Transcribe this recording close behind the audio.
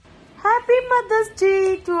Happy Mother's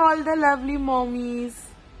Day to all the lovely mommies.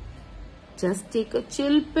 Just take a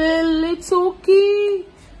chill pill. It's okay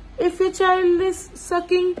if your child is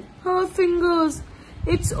sucking her fingers.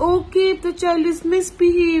 It's okay if the child is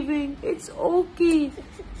misbehaving. It's okay.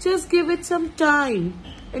 Just give it some time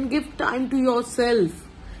and give time to yourself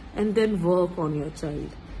and then work on your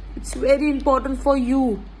child. It's very important for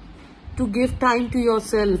you to give time to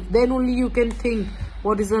yourself. Then only you can think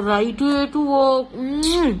what is the right way to work.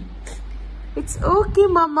 It's okay,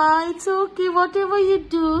 Mama. It's okay. Whatever you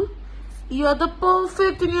do, you're the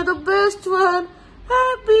perfect and you're the best one.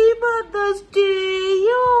 Happy Mother's Day,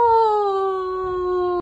 yo!